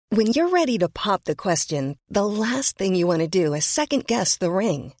When you're ready to pop the question, the last thing you want to do is second-guess the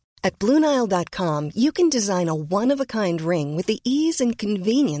ring. At BlueNile.com, you can design a one-of-a-kind ring with the ease and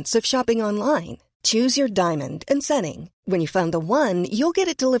convenience of shopping online. Choose your diamond and setting. When you find the one, you'll get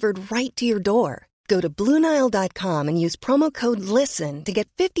it delivered right to your door. Go to BlueNile.com and use promo code LISTEN to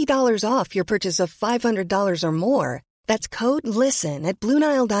get $50 off your purchase of $500 or more. That's code LISTEN at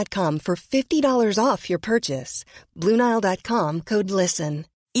BlueNile.com for $50 off your purchase. BlueNile.com, code LISTEN.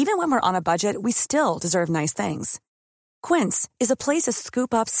 Even when we're on a budget, we still deserve nice things. Quince is a place to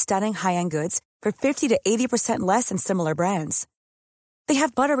scoop up stunning high-end goods for 50 to 80% less than similar brands. They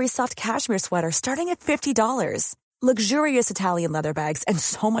have buttery soft cashmere sweaters starting at $50, luxurious Italian leather bags, and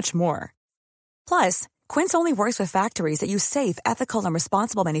so much more. Plus, Quince only works with factories that use safe, ethical, and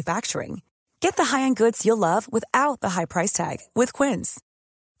responsible manufacturing. Get the high-end goods you'll love without the high price tag with Quince.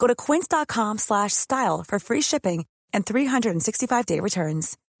 Go to quince.com/style for free shipping and 365-day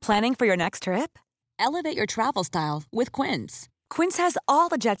returns. Planning for your next trip? Elevate your travel style with Quince. Quince has all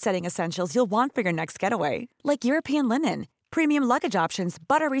the jet-setting essentials you'll want for your next getaway, like European linen, premium luggage options,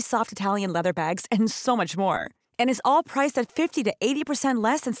 buttery soft Italian leather bags, and so much more. And is all priced at 50 to 80%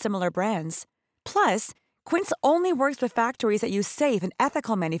 less than similar brands. Plus, Quince only works with factories that use safe and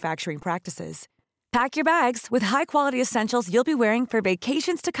ethical manufacturing practices. Pack your bags with high-quality essentials you'll be wearing for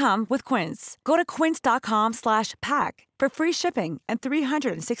vacations to come with Quince. Go to quince.com/pack for free shipping and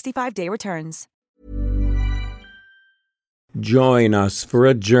 365-day returns. Join us for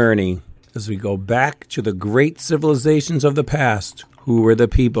a journey as we go back to the great civilizations of the past. Who were the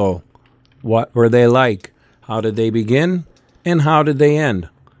people? What were they like? How did they begin? And how did they end?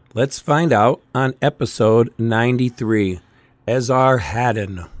 Let's find out on episode 93,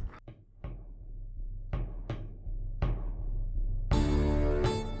 Esarhaddon.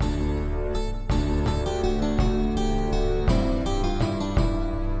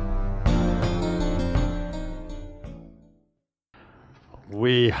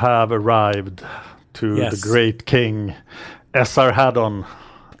 We have arrived to Yes. the great king Esarhaddon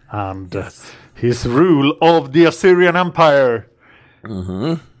and his rule of the Assyrian Empire.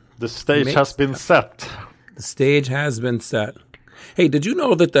 Mm-hmm. The stage has been set. The stage has been set. Hey, did you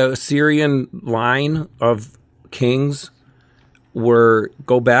know that the Assyrian line of kings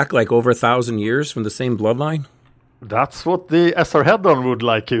go back like over 1,000 years from the same bloodline? That's what the Esarhaddon would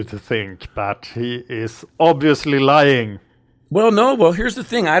like you to think, but he is obviously lying. Well, no. Well, here's the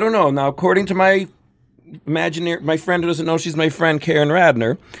thing. I don't know. Now, according to my friend who doesn't know she's my friend, Karen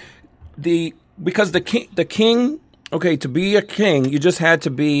Radner, because the king, okay, to be a king, you just had to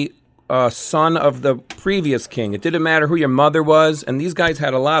be a son of the previous king. It didn't matter who your mother was, and these guys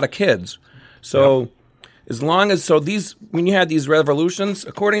had a lot of kids. So when you had these revolutions,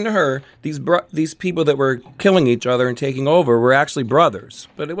 according to her, these people that were killing each other and taking over were actually brothers.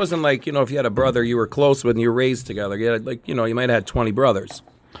 But it wasn't like, if you had a brother you were close with and you were raised together. You had, you might have had 20 brothers.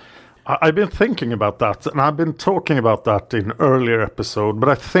 I've been thinking about that, and I've been talking about that in earlier episode, but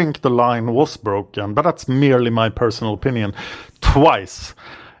I think the line was broken, but that's merely my personal opinion. Twice.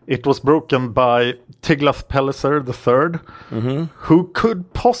 It was broken by Tiglath-Pileser III, who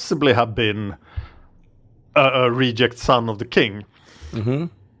could possibly have been a reject son of the king. Mm-hmm.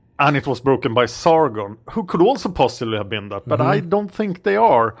 And it was broken by Sargon, who could also possibly have been that, but I don't think they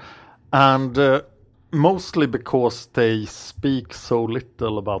are. And mostly because they speak so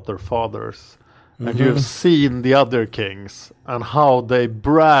little about their fathers. Mm-hmm. And you've seen the other kings and how they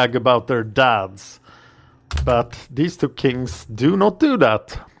brag about their dads. But these two kings do not do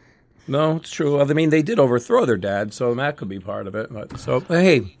that. No, it's true. I mean, they did overthrow their dad, so that could be part of it. But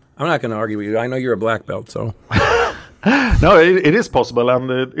hey, I'm not going to argue with you. I know you're a black belt, so... No, it is possible, and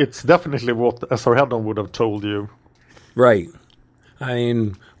it's definitely what Esarhaddon would have told you. Right. I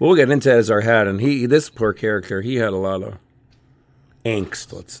mean, we'll get into Esarhaddon. This poor character, he had a lot of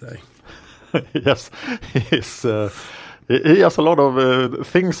angst, let's say. Yes, he has a lot of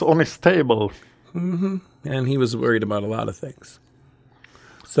things on his table. Mm-hmm. And he was worried about a lot of things.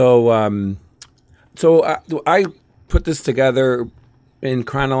 So I put this together in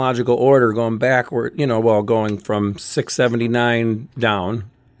chronological order, going backward, going from 679 down,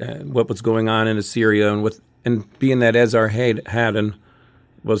 what was going on in Assyria, and being that Esarhaddon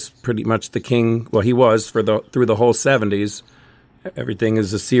was pretty much the king. Well, he was through the whole 70s. Everything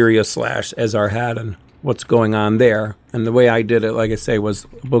is Assyria / Esarhaddon. What's going on there? And the way I did it, like I say, was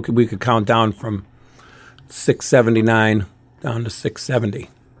we could count down from 679 down to 670.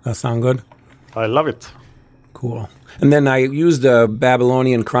 That sound good? I love it. Cool. And then I used a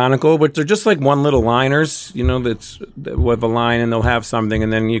Babylonian Chronicle, which are just like one little liners, that's with a line, and they'll have something,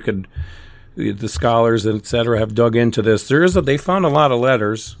 and then you could the scholars, etc., have dug into this. They found a lot of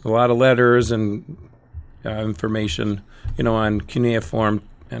letters and information, on cuneiform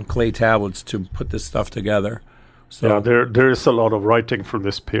and clay tablets to put this stuff together. So yeah, there is a lot of writing from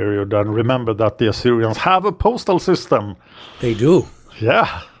this period, and remember that the Assyrians have a postal system. They do.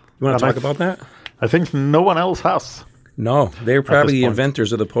 Yeah. You want to talk about that? I think no one else has. No, they're probably the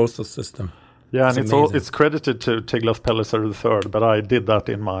inventors of the postal system. Yeah, and it's credited to Tiglath-Pileser III, but I did that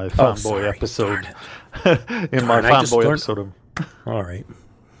in my fanboy episode. Episode. All right.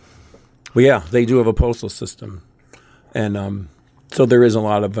 Well, yeah, they do have a postal system, and so there is a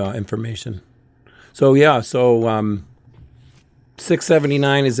lot of information. So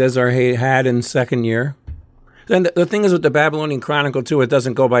 679 is Esarhaddon's second year. And the thing is with the Babylonian Chronicle, too, it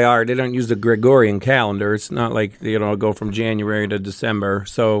doesn't go by They don't use the Gregorian calendar. It's not like, go from January to December.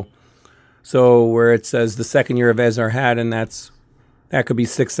 So where it says the second year of Esarhaddon, that could be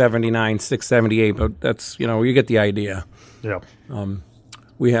 679, 678, but that's, you get the idea. Yeah.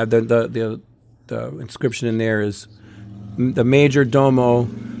 We had the inscription in there is the major domo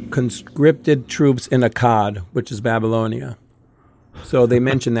conscripted troops in Akkad, which is Babylonia. So they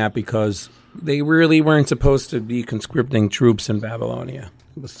mention that because they really weren't supposed to be conscripting troops in Babylonia.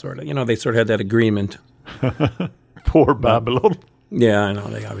 It was sort of, they sort of had that agreement. Poor Babylon. Yeah, I know.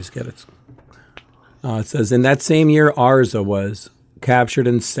 They always get it. It says, in that same year, Arza was captured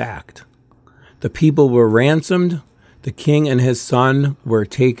and sacked. The people were ransomed. The king and his son were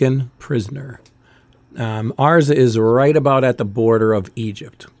taken prisoner. Arza is right about at the border of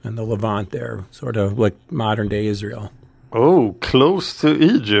Egypt and the Levant there, sort of like modern-day Israel. Oh, close to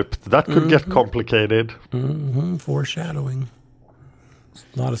Egypt. That could get complicated. Foreshadowing.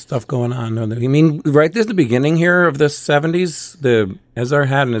 A lot of stuff going on. I mean, right, this is the beginning here of the 70s. The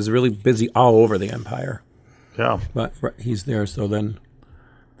Esarhaddon is really busy all over the empire. Yeah. But he's there. So then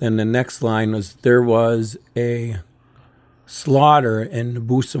the next line was, there was a slaughter in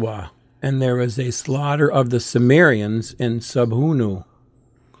Buswa, and there was a slaughter of the Sumerians in Subhunu.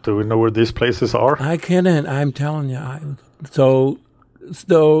 Do we know where these places are? I couldn't. I'm telling you. So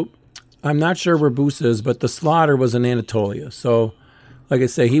I'm not sure where Busa is, but the slaughter was in Anatolia. So, like I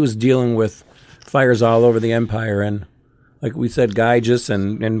say, he was dealing with fires all over the empire. And like we said, Gyges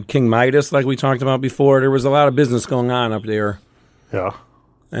and King Midas, like we talked about before, there was a lot of business going on up there. Yeah.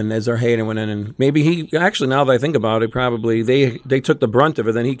 And Esarhaddon went in, and maybe he, actually, now that I think about it, probably they took the brunt of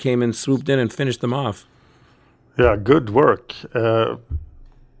it. Then he came in, swooped in, and finished them off. Yeah, good work.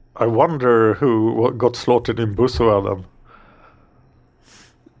 I wonder who got slaughtered in Buswa then.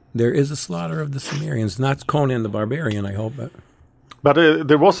 There is a slaughter of the Sumerians, not Conan the Barbarian, I hope. But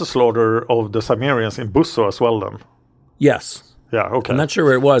there was a slaughter of the Sumerians in Buswa as well then? Yes. Yeah, okay. I'm not sure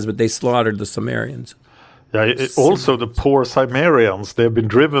where it was, but they slaughtered the Sumerians. Yeah, also the poor Cimmerians. They've been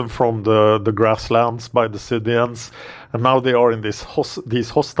driven from the grasslands by the Scythians, and now they are in these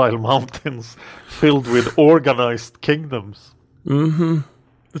hostile mountains filled with organized kingdoms. Mm-hmm.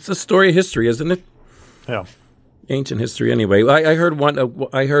 It's a story of history, isn't it? Yeah. Ancient history, anyway. I heard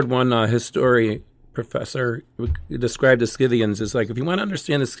one history professor describe the Scythians as like, if you want to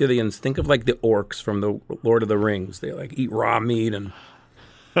understand the Scythians, think of like the orcs from the Lord of the Rings. They like eat raw meat and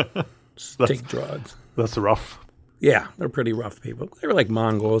take drugs. That's rough. Yeah, they're pretty rough people. They were like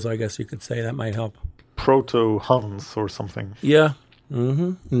Mongols, I guess you could say. That might help. Proto-Huns or something. Yeah,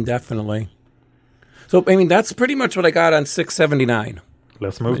 definitely. So, I mean, that's pretty much what I got on 679.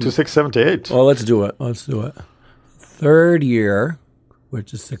 Let's move to 678. Well, let's do it. Third year,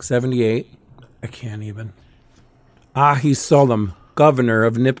 which is 678. I can't even. Ahisolom, governor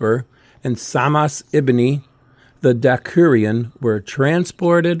of Nippur, and Samas Ibni, the Dakurian, were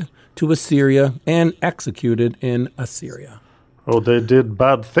transported to Assyria and executed in Assyria. Oh, they did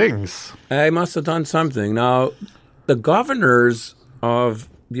bad things. I must have done something. Now, the governors of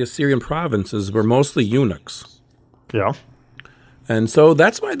the Assyrian provinces were mostly eunuchs. Yeah. And so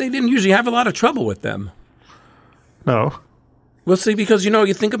that's why they didn't usually have a lot of trouble with them. No. Well, see, because,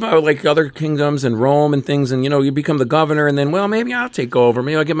 you think about, like, other kingdoms and Rome and things, and, you become the governor, and then, well, maybe I'll take over.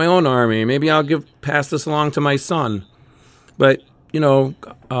 Maybe I'll get my own army. Maybe I'll pass this along to my son. But, eunuchs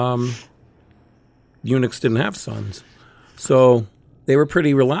didn't have sons. So they were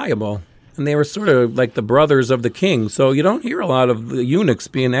pretty reliable. And they were sort of like the brothers of the king. So you don't hear a lot of the eunuchs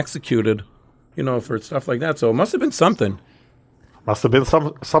being executed, for stuff like that. So it must have been something. Must have been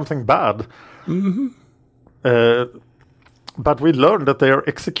something bad. Mm-hmm. But we learned that they are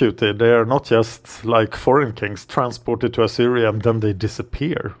executed. They are not just like foreign kings transported to Assyria and then they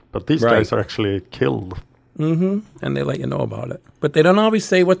disappear. But these guys are actually killed. Mm-hmm. And they let you know about it. But they don't always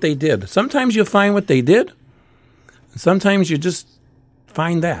say what they did. Sometimes you'll find what they did. And sometimes you just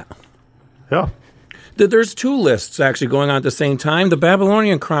find that. Yeah. There's two lists actually going on at the same time. The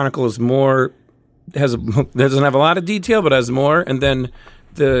Babylonian Chronicle is doesn't have a lot of detail, but has more. And then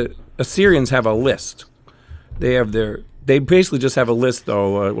the Assyrians have a list. They basically just have a list,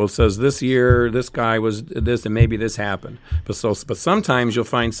 though. It says this year, this guy was this, and maybe this happened. But sometimes you'll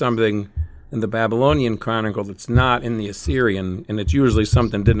find something in the Babylonian Chronicle that's not in the Assyrian, and it's usually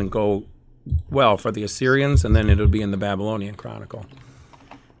something didn't go well for the Assyrians, and then it'll be in the Babylonian Chronicle.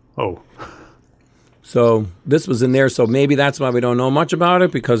 Oh. So this was in there, so maybe that's why we don't know much about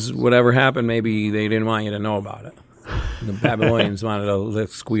it, because whatever happened, maybe they didn't want you to know about it. The Babylonians wanted to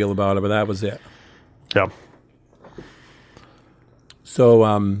squeal about it, but that was it. Yeah.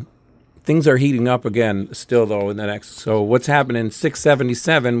 So things are heating up again still, though, in the next. So what's happened in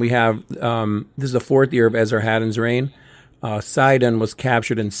 677, we have, this is the 4th year of Esarhaddon's reign. Sidon was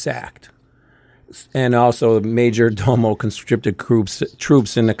captured and sacked. And also major Domo conscripted troops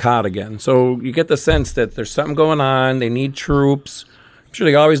in Akkad again. So you get the sense that there's something going on. They need troops. I'm sure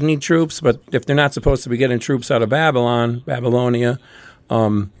they always need troops, but if they're not supposed to be getting troops out of Babylonia,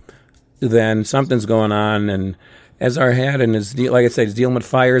 then something's going on. And Esarhaddon is, like I said, he's dealing with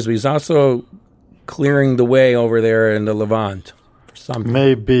fires, but he's also clearing the way over there in the Levant for something.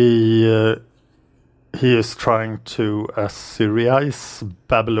 Maybe he is trying to Assyrize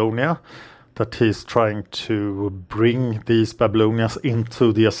Babylonia. That he's trying to bring these Babylonians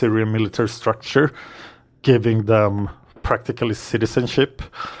into the Assyrian military structure, giving them practically citizenship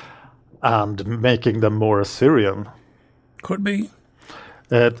and making them more Assyrian. Could be.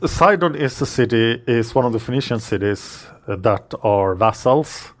 Sidon is one of the Phoenician cities that are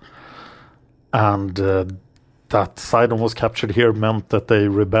vassals, and that Sidon was captured here meant that they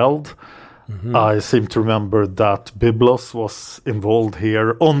rebelled. Mm-hmm. I seem to remember that Byblos was involved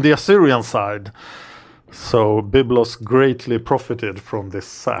here on the Assyrian side. So Byblos greatly profited from this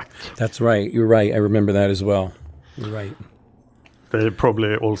sack. That's right. You're right. I remember that as well. You're right. They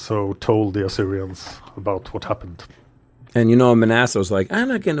probably also told the Assyrians about what happened. And Manasseh was like, I'm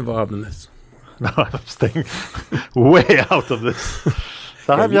not getting involved in this. No, I'm staying way out of this.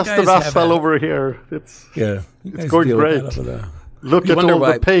 So I'm just a vassal over here. It's going great. Look at all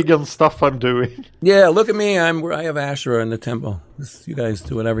the pagan stuff I'm doing. Yeah, look at me. I have Asherah in the temple. You guys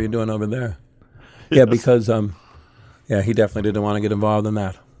do whatever you're doing over there. Yes. Yeah, because he definitely didn't want to get involved in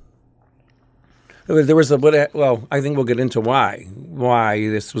that. There was I think we'll get into why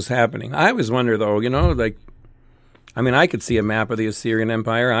this was happening. I always wonder, though, I could see a map of the Assyrian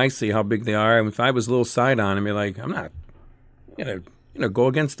Empire. I see how big they are. And if I was a little Sidon, I'd be like, I'm not gonna go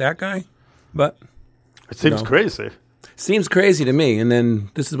against that guy. But it seems crazy. Seems crazy to me, and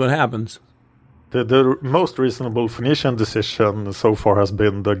then this is what happens. The most reasonable Phoenician decision so far has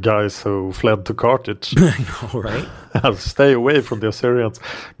been the guys who fled to Carthage. I know, right? Stay away from the Assyrians.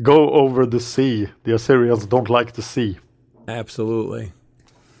 Go over the sea. The Assyrians don't like the sea. Absolutely.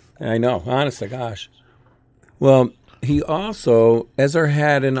 I know, honest to gosh. Well, he also,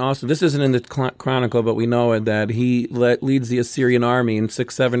 Esarhaddon also, this isn't in the Chronicle, but we know it, that he leads the Assyrian army in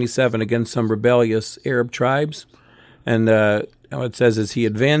 677 against some rebellious Arab tribes. And how it says is he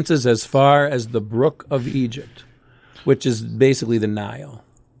advances as far as the Brook of Egypt, which is basically the Nile.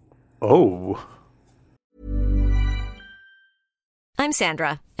 Oh. I'm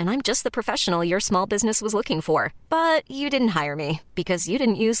Sandra, and I'm just the professional your small business was looking for. But you didn't hire me because you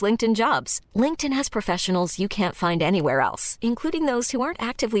didn't use LinkedIn Jobs. LinkedIn has professionals you can't find anywhere else, including those who aren't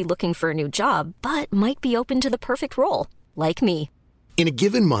actively looking for a new job, but might be open to the perfect role, like me. In a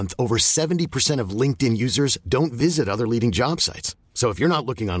given month, over 70% of LinkedIn users don't visit other leading job sites. So if you're not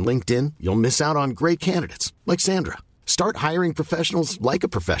looking on LinkedIn, you'll miss out on great candidates like Sandra. Start hiring professionals like a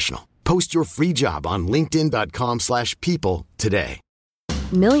professional. Post your free job on linkedin.com/people today.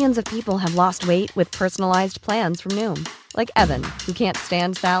 Millions of people have lost weight with personalized plans from Noom. Like Evan, who can't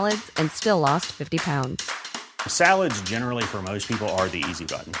stand salads and still lost 50 pounds. Salads generally for most people are the easy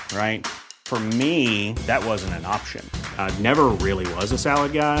button, right? For me, that wasn't an option. I never really was a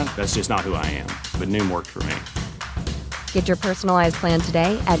salad guy. That's just not who I am. But Noom worked for me. Get your personalized plan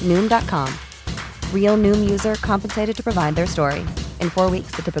today at Noom.com. Real Noom user compensated to provide their story. In 4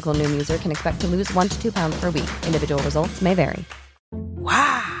 weeks, the typical Noom user can expect to lose 1 to 2 pounds per week. Individual results may vary.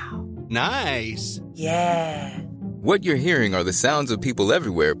 Wow. Nice. Yeah. What you're hearing are the sounds of people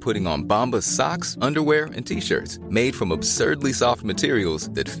everywhere putting on Bombas socks, underwear, and T-shirts made from absurdly soft materials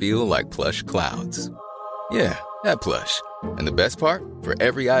that feel like plush clouds. Yeah, that plush. And the best part? For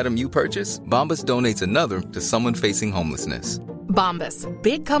every item you purchase, Bombas donates another to someone facing homelessness. Bombas.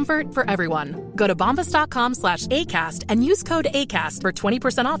 Big comfort for everyone. Go to bombas.com/ACAST and use code ACAST for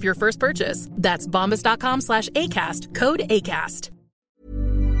 20% off your first purchase. That's bombas.com/ACAST, code ACAST.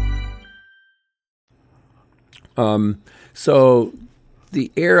 So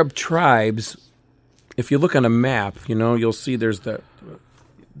the Arab tribes, if you look on a map, you'll see there's that,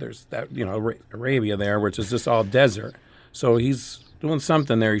 Arabia there, which is just all desert. So he's doing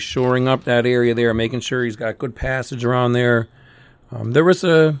something there. He's shoring up that area there, making sure he's got good passage around there. I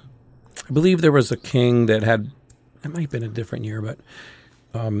believe there was a king that had, it might have been a different year, but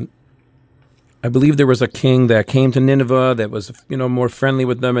I believe there was a king that came to Nineveh that was, more friendly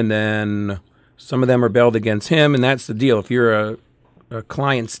with them, and then some of them rebelled against him, and that's the deal. If you're a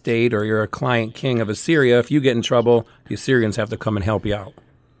client state or you're a client king of Assyria, if you get in trouble, the Assyrians have to come and help you out.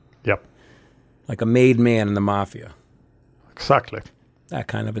 Yep. Like a made man in the mafia. Exactly. That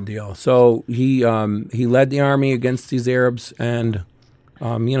kind of a deal. So he led the army against these Arabs, and,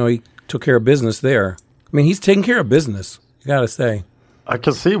 he took care of business there. I mean, he's taking care of business, you got to say. I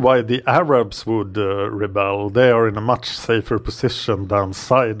can see why the Arabs would rebel. They are in a much safer position than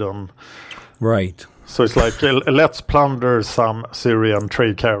Sidon. Right. So it's like, let's plunder some Syrian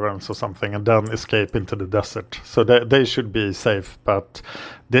trade caravans or something and then escape into the desert. So they should be safe. But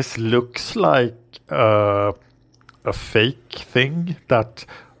this looks like a fake thing that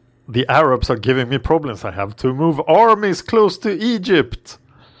the Arabs are giving me problems. I have to move armies close to Egypt.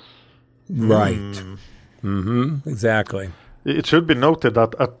 Right. Mm-hmm. Exactly. It should be noted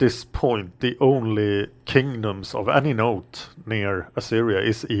that at this point, the only kingdoms of any note near Assyria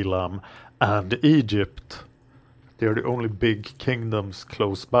is Elam and Egypt. They're the only big kingdoms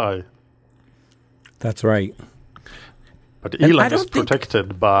close by. That's right. But Elam is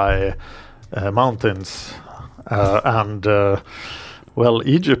protected by mountains.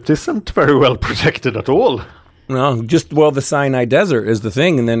 Egypt isn't very well protected at all. No, the Sinai Desert is the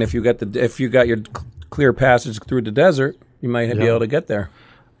thing. And then if you got your clear passage through the desert, you might be able to get there.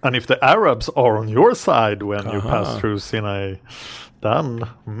 And if the Arabs are on your side when you pass through Sinai, then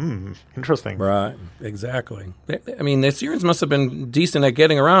interesting. Right, exactly. I mean, the Assyrians must have been decent at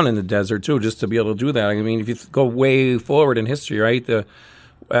getting around in the desert too, just to be able to do that. I mean, if you go way forward in history, right? With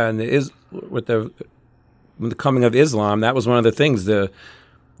the coming of Islam, that was one of the things. The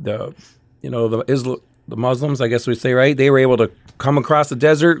Muslims, I guess we'd say, right? They were able to come across the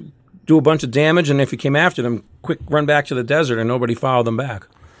desert, do a bunch of damage, and if you came after them, quick run back to the desert, and nobody followed them back.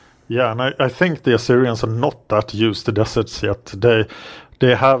 Yeah, and I think the Assyrians are not that used to deserts yet.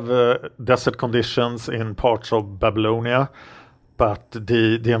 They have desert conditions in parts of Babylonia, but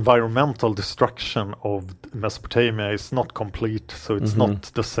the environmental destruction of Mesopotamia is not complete, so it's not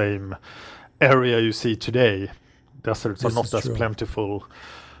the same area you see today. Deserts are not as plentiful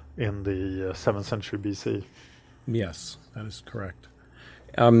in the 7th century BC. Yes, that is correct.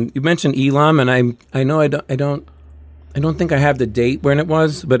 You mentioned Elam, and I know I don't think I have the date when it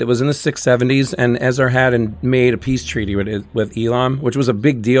was, but it was in the 670s, and Ezra had made a peace treaty with Elam, which was a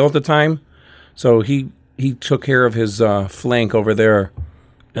big deal at the time. So he took care of his flank over there.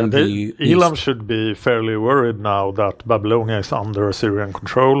 And Elam should be fairly worried now that Babylonia is under Assyrian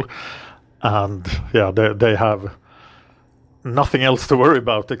control, and they have nothing else to worry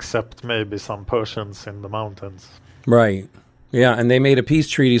about except maybe some Persians in the mountains. Right. Yeah, and they made a peace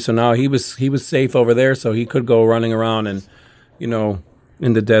treaty, so now he was safe over there, so he could go running around and, in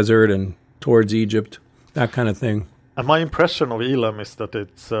the desert and towards Egypt, that kind of thing. And my impression of Elam is that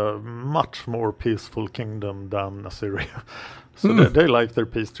it's a much more peaceful kingdom than Assyria. So they like their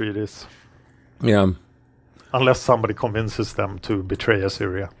peace treaties. Yeah. Unless somebody convinces them to betray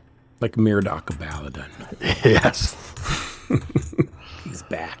Assyria. Like Marduk of Baladan. Yes. He's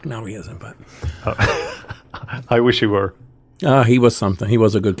back. No, he isn't, but... I wish he were. He was something. He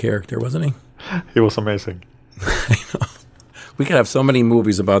was a good character, wasn't he? He was amazing. I know. We could have so many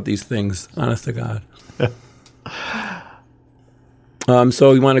movies about these things, honest to God.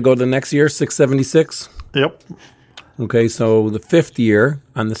 So you want to go to the next year, 676? Yep. Okay, so the 5th year,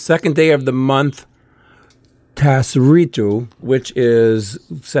 on the 2nd day of the month, Tasritu, which is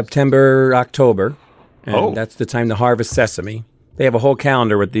September, October, and that's the time to harvest sesame. They have a whole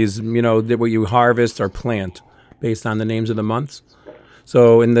calendar with these, where you harvest or plant based on the names of the months.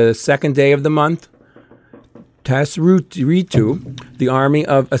 So in the 2nd day of the month, Tasritu, the army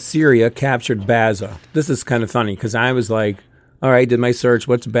of Assyria captured Baza. This is kind of funny because I was like, all right, did my search,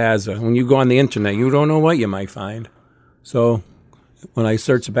 what's Baza? When you go on the internet, you don't know what you might find. So when I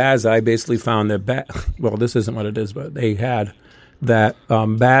searched Baza, I basically found that, this isn't what it is, but they had that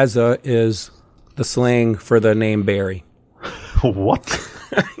Baza is the slang for the name Barry. What?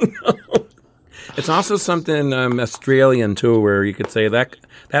 I know. It's also something Australian, too, where you could say that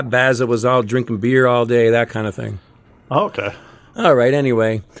Baza was all drinking beer all day, that kind of thing. Okay. All right,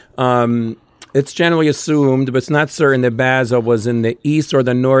 anyway. It's generally assumed, but it's not certain that Baza was in the east or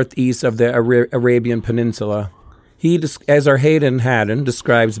the northeast of the Arabian Peninsula. Esarhaddon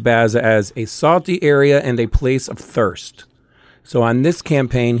describes Baza as a salty area and a place of thirst. So on this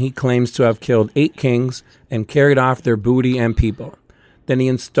campaign, he claims to have killed 8 kings and carried off their booty and people. Then he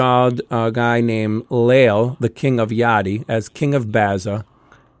installed a guy named Lael, the king of Yadi, as king of Baza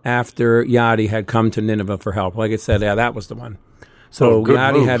after Yadi had come to Nineveh for help. Like I said, yeah, that was the one. So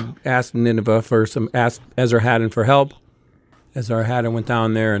Yadi had asked Nineveh asked Esarhaddon for help. Esarhaddon went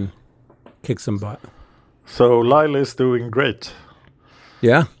down there and kicked some butt. So Lyle is doing great.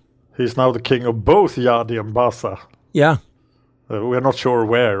 Yeah. He's now the king of both Yadi and Baza. Yeah. We're not sure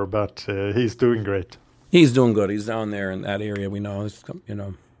where, but he's doing great. He's doing good. He's down there in that area. We know,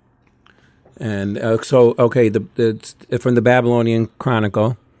 And from the Babylonian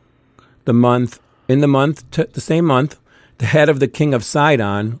Chronicle, the same month, the head of the king of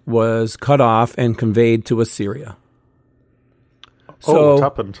Sidon was cut off and conveyed to Assyria. So, what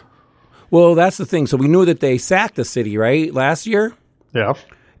happened? Well, that's the thing. So we knew that they sacked the city, right, last year? Yeah.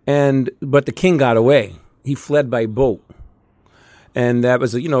 But the king got away. He fled by boat. And that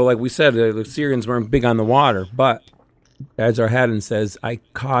was, like we said, the Syrians weren't big on the water. But Esarhaddon says, I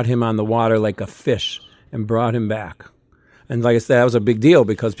caught him on the water like a fish and brought him back. And like I said, that was a big deal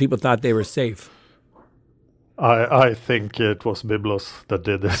because people thought they were safe. I think it was Byblos that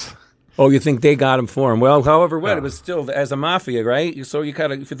did this. Oh, you think they got him for him? Well, however, it was still as a mafia, right? So you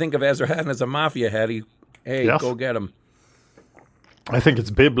kind of, if you think of Esarhaddon as a mafia head, go get him. I think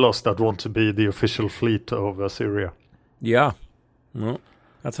it's Byblos that want to be the official fleet of Assyria. Yeah. Well,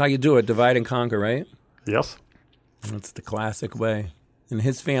 that's how you do it, divide and conquer, right? Yes. That's the classic way. And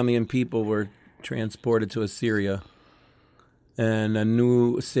his family and people were transported to Assyria. And a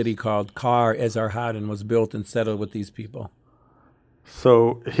new city called Kar Esarhaddon was built and settled with these people.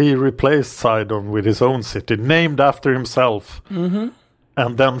 So he replaced Sidon with his own city, named after himself, and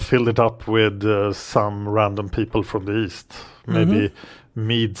then filled it up with some random people from the east, maybe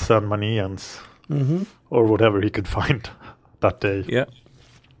Medes and Manians, or whatever he could find that day. Yeah.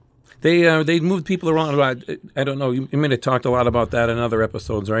 They moved people around a lot. I don't know, you may have talked a lot about that in other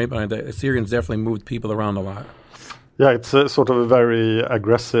episodes, right? But the Assyrians definitely moved people around a lot. Yeah, it's sort of a very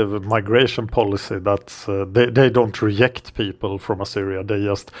aggressive migration policy that they don't reject people from Assyria. They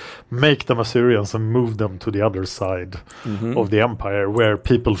just make them Assyrians and move them to the other side of the empire where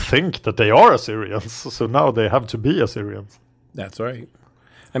people think that they are Assyrians. So now they have to be Assyrians. That's right.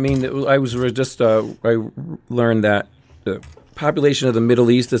 I mean, I learned that the population of the Middle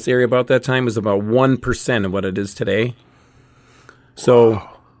East, this area about that time, was about 1% of what it is today. So... Wow.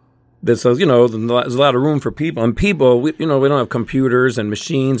 There's a lot of room for people. And people, we don't have computers and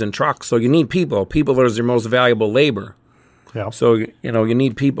machines and trucks, so you need people. People are your most valuable labor. Yeah. So, you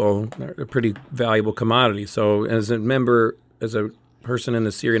need people. They're a pretty valuable commodity. So as a person in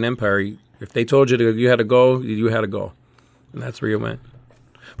the Syrian Empire, if they told you had to go, you had to go. And that's where you went.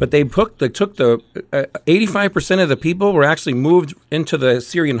 But they took the 85% of the people were actually moved into the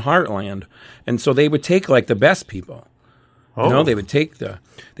Syrian heartland. And so they would take like the best people. Oh. They would take the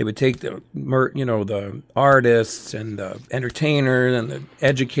artists and the entertainers and the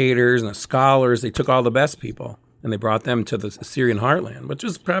educators and the scholars. They took all the best people and they brought them to the Syrian heartland, which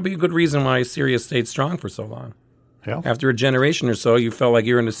is probably a good reason why Syria stayed strong for so long. Yeah. After a generation or so, you felt like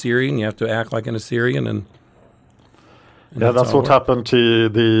you're an Assyrian. You have to act like an Assyrian, and that's what happened to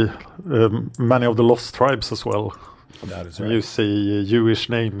the many of the lost tribes as well. That is right. You see Jewish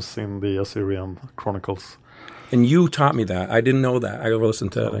names in the Assyrian chronicles. And you taught me that. I didn't know that. I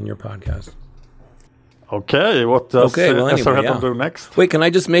listened to that on your podcast. Okay, what does Esarhaddon do next? Wait, can I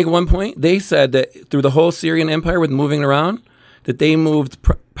just make one point? They said that through the whole Syrian Empire with moving around, that they moved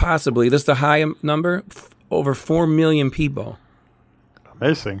possibly, this is the high number, over 4 million people.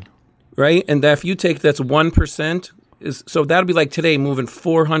 Amazing. Right? And that if you take that's 1%, so that would be like today moving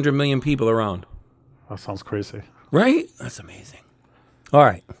 400 million people around. That sounds crazy. Right? That's amazing. All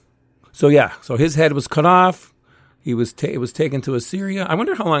right. So his head was cut off. It was taken to Assyria. I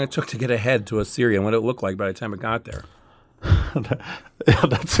wonder how long it took to get a head to Assyria and what it looked like by the time it got there. Yeah,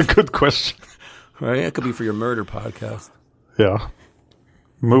 that's a good question. Right? It could be for your murder podcast. Yeah.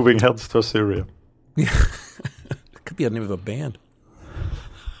 Moving heads to Assyria. Yeah. It could be the name of a band.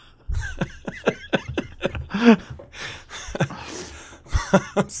 I'm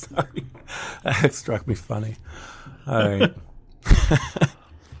sorry. That struck me funny. All right.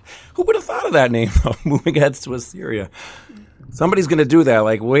 Who would have thought of that name, though? Moving heads to Assyria. Somebody's going to do that.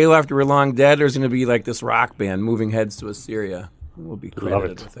 Like, way after we're long dead, there's going to be like this rock band, Moving Heads to Assyria. We'll be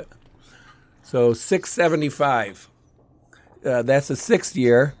credited with it. So, 675. That's the 6th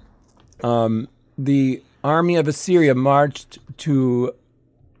year. The army of Assyria marched to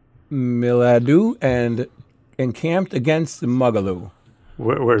Miladu and encamped against the Mugalu.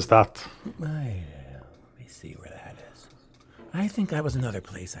 Where's that? Let me see where that is. I think that was another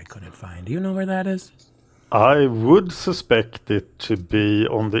place I couldn't find. Do you know where that is? I would suspect it to be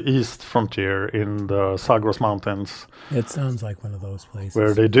on the east frontier in the Zagros Mountains. It sounds like one of those places.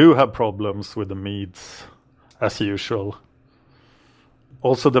 Where they do have problems with the Medes, as usual.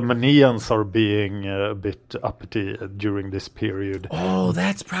 Also, the Manians are being a bit uppity during this period. Oh,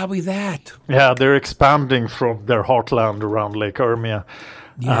 that's probably that. Yeah, they're expanding from their heartland around Lake Ermia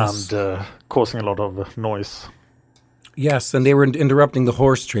and causing a lot of noise. Yes, and they were interrupting the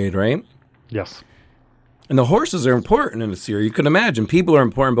horse trade, right? Yes. And the horses are important in Assyria. You can imagine people are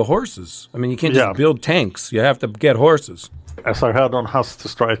important, but horses. I mean, you can't just build tanks. You have to get horses. Esarhaddon has to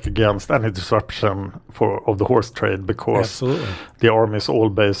strike against any disruption of the horse trade because the army is all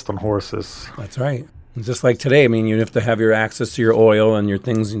based on horses. That's right. And just like today, I mean, you have to have your access to your oil and your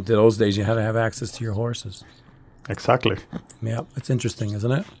things. In those days, you had to have access to your horses. Exactly. Yeah, it's interesting,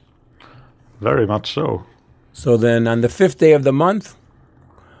 isn't it? Very much so. So then on the 5th day of the month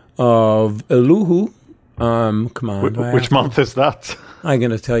of Eluhu, come on. Which month is that? I'm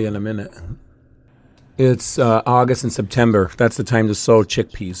going to tell you in a minute. It's August and September. That's the time to sow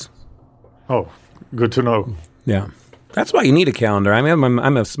chickpeas. Oh, good to know. Yeah. That's why you need a calendar. I mean,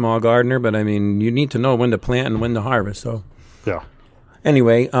 I'm a small gardener, but I mean, you need to know when to plant and when to harvest. So, yeah.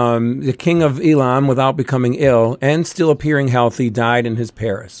 Anyway, the king of Elam, without becoming ill and still appearing healthy, died in his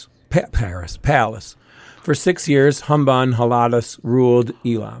palace. For 6 years, Humban Haladas ruled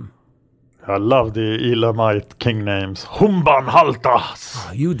Elam. I love the Elamite king names. Humban Haltas.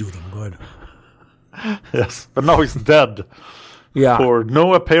 Oh, you do them good. Yes, but now he's dead. Yeah. For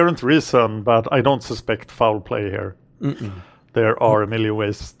no apparent reason, but I don't suspect foul play here. There are a million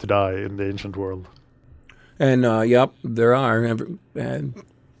ways to die in the ancient world. And, yep, there are.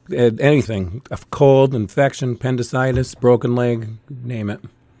 Anything. A cold, infection, appendicitis, broken leg, name it.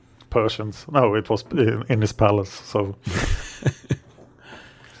 Persians. No, it was in his palace, so...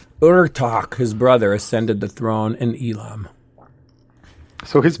 Urtak, his brother, ascended the throne in Elam.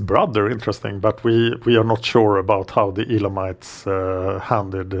 So his brother, interesting, but we are not sure about how the Elamites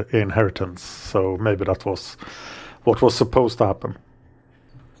handed inheritance. So maybe that was what was supposed to happen.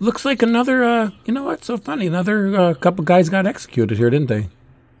 Looks like another, you know what's so funny? Another couple guys got executed here, didn't they?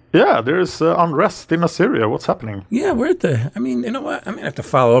 Yeah, there's unrest in Assyria. What's happening? Yeah, I mean, you know what? I'm going to have to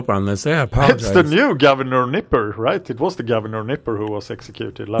follow up on this. I apologize. It's the new Governor Nipper, right? It was the Governor Nipper who was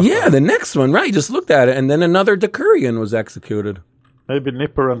executed last time. The next one, right? Just looked at it. And then another Decurion was executed. Maybe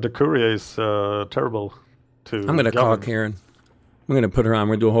Nipper and Decuria is terrible to I'm going to call Karen. I'm going to put her on.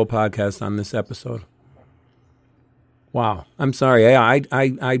 We're going to do a whole podcast on this episode. Wow. I'm sorry.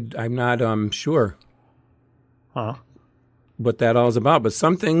 I'm not sure what that all is about. But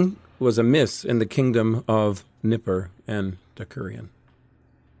something was amiss in the kingdom of Nipper and Decurion.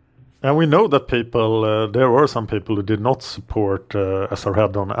 And we know that there were some people who did not support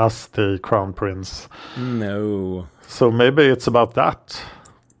Esarhaddon as the crown prince. No. So maybe it's about that.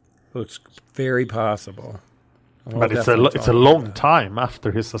 It's very possible. But it's a long time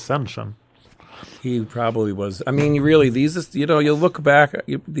after his ascension. He probably was. I mean, really, you look back,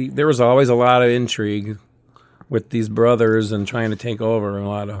 there was always a lot of intrigue with these brothers and trying to take over a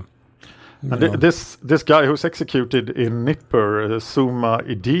lot of... And this guy who's executed in Nipper, Suma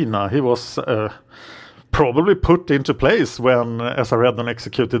Idina, he was probably put into place when Esarhaddon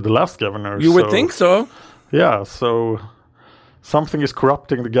executed the last governor. You would think so. Yeah, so something is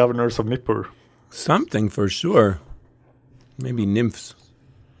corrupting the governors of Nippur. Something for sure. Maybe nymphs.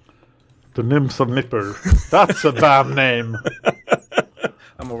 The nymphs of Nippur. That's a bad name.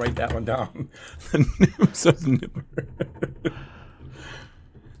 I'm going to write that one down. The nymphs of Nippur.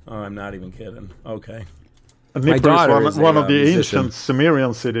 Oh, I'm not even kidding. Okay. Nippur is one of the ancient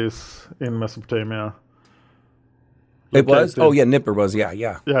Sumerian cities in Mesopotamia. It was? Oh, yeah, Nippur was, yeah.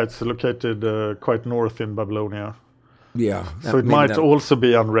 Yeah, it's located quite north in Babylonia. Yeah. So it might also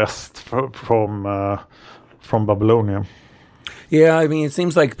be unrest from Babylonia. Yeah, I mean, it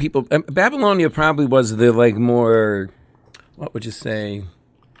seems like Babylonia probably was the, more, what would you say,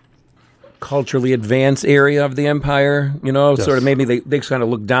 culturally advanced area of the empire, yes. Sort of maybe they kind of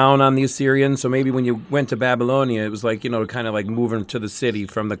looked down on the Assyrians. So maybe when you went to Babylonia, it was kind of like moving to the city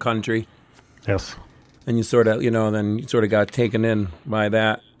from the country. Yes. And you sort of, then you sort of got taken in by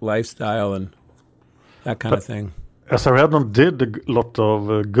that lifestyle and that kind of thing. Esarhaddon did a lot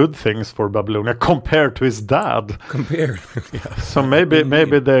of good things for Babylonia compared to his dad. Yeah. So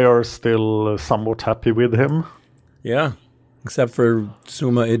maybe they are still somewhat happy with him. Yeah, except for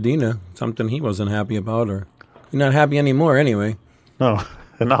Suma Idina, something he wasn't happy about, or he's not happy anymore anyway. No,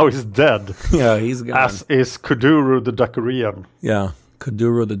 And now he's dead. Yeah, he's gone. As is Kuduru the Dakarian. Yeah,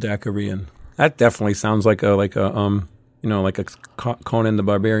 Kuduru the Dakarian. That definitely sounds like a Conan the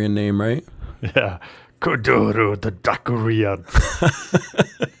Barbarian name, right? Yeah, Kuduru the Dakarian.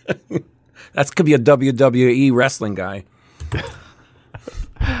 That could be a WWE wrestling guy.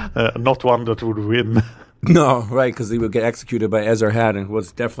 Not one that would win. No, right, because he would get executed by Esarhaddon, who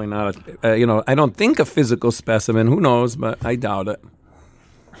was definitely not I don't think a physical specimen. Who knows, but I doubt it.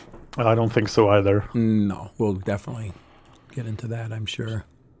 I don't think so either. No, we'll definitely get into that, I'm sure.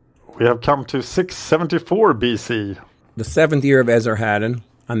 We have come to 674 BC. The 7th year of Esarhaddon,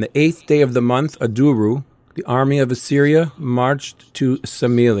 on the 8th day of the month, Aduru, the army of Assyria, marched to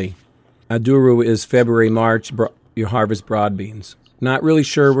Samili. Aduru is February-March, you harvest broad beans. Not really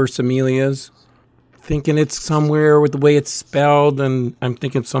sure where Samili is. Thinking it's somewhere with the way it's spelled, and I'm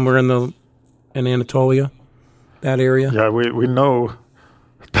thinking somewhere in Anatolia, that area. Yeah, we know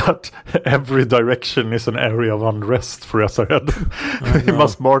that every direction is an area of unrest for Esarhaddon. He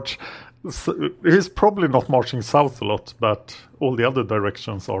must march. He's probably not marching south a lot, but all the other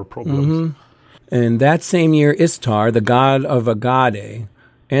directions are problems. Mm-hmm. And that same year, Istar, the god of Agade,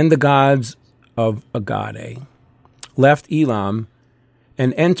 and the gods of Agade left Elam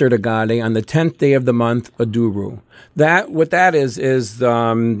and entered Agade on the 10th day of the month, Aduru. What that is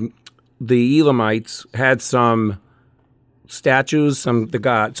the Elamites had some statues, the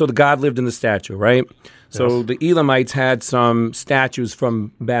god. So the god lived in the statue, right? So yes. The Elamites had some statues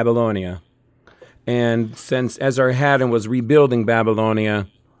from Babylonia. And since Esarhaddon was rebuilding Babylonia,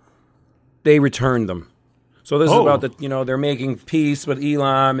 they returned them. So this is about they're making peace with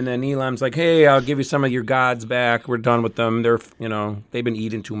Elam, and then Elam's like, hey, I'll give you some of your gods back. We're done with them. They've been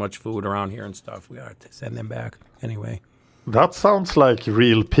eating too much food around here and stuff. We ought to send them back anyway. That sounds like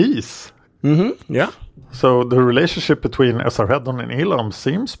real peace. Mm-hmm. Yeah. So the relationship between Esarhaddon and Elam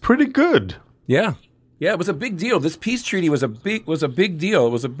seems pretty good. Yeah. Yeah, it was a big deal. This peace treaty was a big deal. It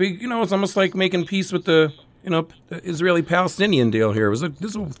was a big, it's almost like making peace with the Israeli-Palestinian deal here.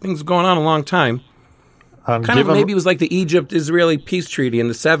 This thing's going on a long time. Maybe it was like the Egypt-Israeli peace treaty in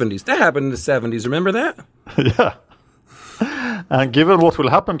the 70s. That happened in the 70s. Remember that? Yeah. And given what will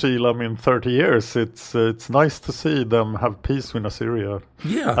happen to Elam in 30 years, it's nice to see them have peace with Assyria.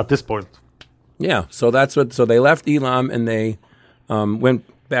 Yeah. At this point. Yeah. So they left Elam and they went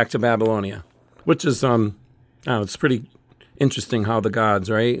back to Babylonia, which is it's pretty interesting how the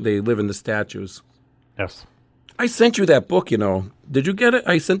gods, right? They live in the statues. Yes. I sent you that book, Did you get it?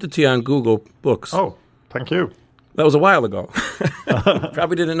 I sent it to you on Google Books. Oh. Thank you. That was a while ago.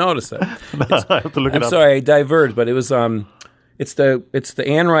 Probably didn't notice it. I have to look it up. I'm sorry, I diverged, but it was it's the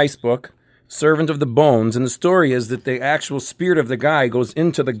Anne Rice book, Servant of the Bones, and the story is that the actual spirit of the guy goes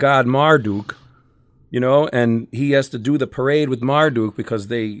into the god Marduk, and he has to do the parade with Marduk because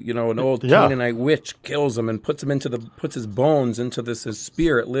an old Canaanite witch kills him and puts his bones into this. His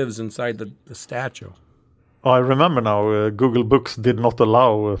spirit lives inside the statue. I remember now, Google Books did not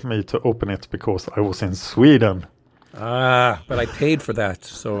allow me to open it because I was in Sweden. But I paid for that,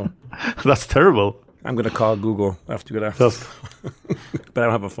 so... That's terrible. I'm going to call Google after that. But I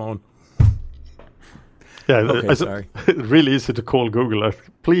don't have a phone. Yeah, okay, sorry. It's really easy to call Google.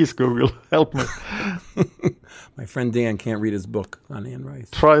 Please, Google, help me. My friend Dan can't read his book on Anne Rice.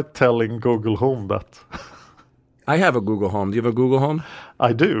 Try telling Google Home that. I have a Google Home. Do you have a Google Home?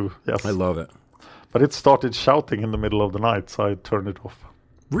 I do, yes. I love it. But it started shouting in the middle of the night, so I turned it off.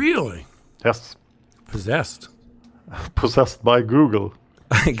 Really? Yes. Possessed? Possessed by Google.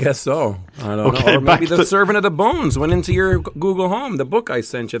 I guess so. I don't know. Or maybe the Servant of the Bones went into your Google Home, the book I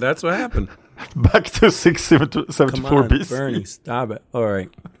sent you. That's what happened. Back to 674 BC. Bernie, stop it. All right.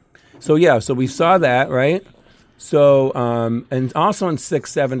 So we saw that, right? So, and also in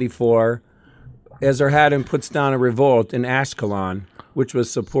 674, Esarhaddon puts down a revolt in Ashkelon, which was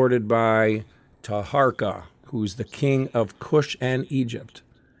supported by Taharka, who's the king of Cush and Egypt.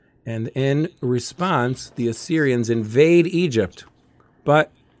 And in response, the Assyrians invade Egypt,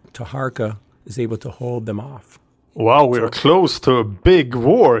 but Taharka is able to hold them off. Wow, we're close to a big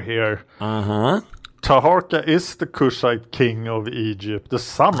war here. Uh-huh. Taharka is the Cushite king of Egypt, the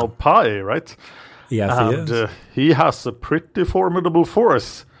son of Pai, right? Yes, he is. He has a pretty formidable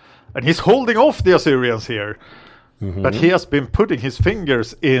force. And he's holding off the Assyrians here. Mm-hmm. But he has been putting his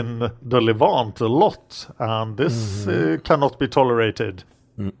fingers in the Levant a lot. And this cannot be tolerated.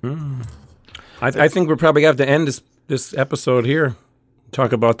 Mm-mm. I think we'll probably have to end this episode here.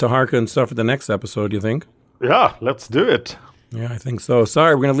 Talk about Taharka and stuff for the next episode, you think? Yeah, let's do it. Yeah, I think so.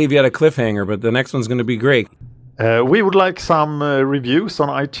 Sorry, we're going to leave you at a cliffhanger, but the next one's going to be great. We would like some reviews on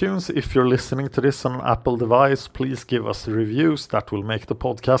iTunes. If you're listening to this on an Apple device, please give us reviews. That will make the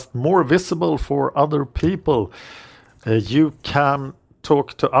podcast more visible for other people. You can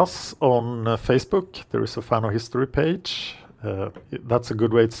talk to us on Facebook. There is a Fan of History page. That's a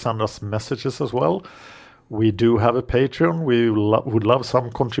good way to send us messages as well. We do have a Patreon. We would love some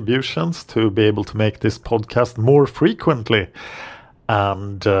contributions to be able to make this podcast more frequently.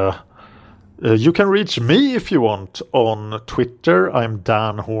 And you can reach me if you want on Twitter. I'm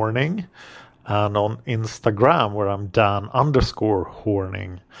Dan Horning. And on Instagram, where I'm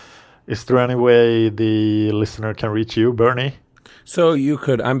Dan_Horning. Is there any way the listener can reach you, Bernie? So you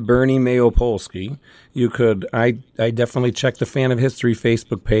could, I'm Bernie Mayopolsky. You could, I definitely check the Fan of History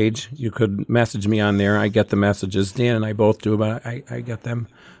Facebook page. You could message me on there. I get the messages. Dan and I both do, but I get them.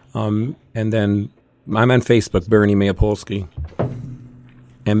 And then I'm on Facebook, Bernie Mayopolsky.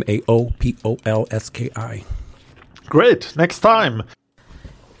 Maopolski. Great. Next time.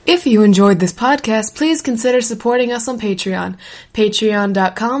 If you enjoyed this podcast, please consider supporting us on Patreon.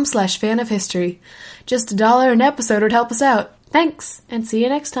 Patreon.com/fanofhistory. Just $1 an episode would help us out. Thanks, and see you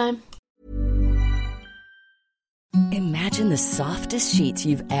next time. Imagine the softest sheets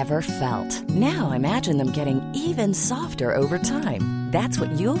you've ever felt. Now imagine them getting even softer over time. That's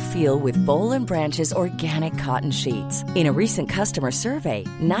what you'll feel with Boll & Branch's organic cotton sheets. In a recent customer survey,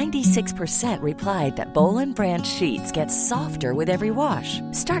 96% replied that Boll & Branch sheets get softer with every wash.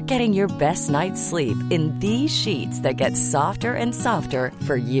 Start getting your best night's sleep in these sheets that get softer and softer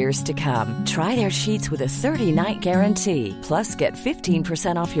for years to come. Try their sheets with a 30-night guarantee. Plus, get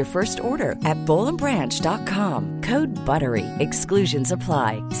 15% off your first order at bollandbranch.com. Code BUTTERY. Exclusions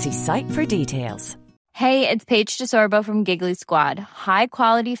apply. See site for details. Hey, it's Paige DeSorbo from Giggly Squad. High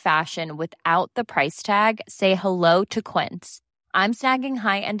quality fashion without the price tag. Say hello to Quince. I'm snagging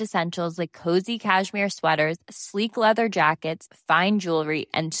high-end essentials like cozy cashmere sweaters, sleek leather jackets, fine jewelry,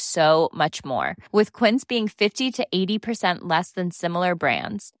 and so much more. With Quince being 50 to 80% less than similar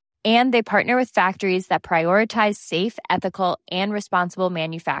brands. And they partner with factories that prioritize safe, ethical, and responsible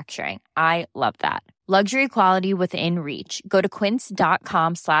manufacturing. I love that. Luxury quality within reach. Go to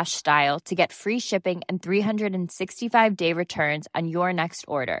quince.com/style to get free shipping and 365-day returns on your next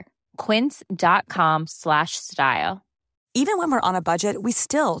order. Quince.com/style. Even when we're on a budget, we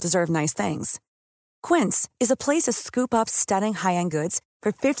still deserve nice things. Quince is a place to scoop up stunning high-end goods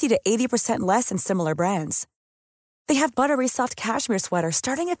for 50 to 80% less than similar brands. They have buttery soft cashmere sweaters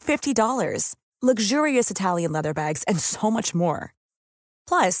starting at $50, luxurious Italian leather bags, and so much more.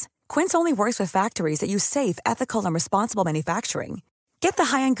 Plus, Quince only works with factories that use safe, ethical, and responsible manufacturing. Get the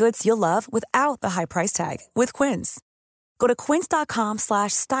high-end goods you'll love without the high price tag with Quince. Go to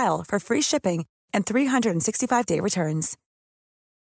quince.com/style for free shipping and 365-day returns.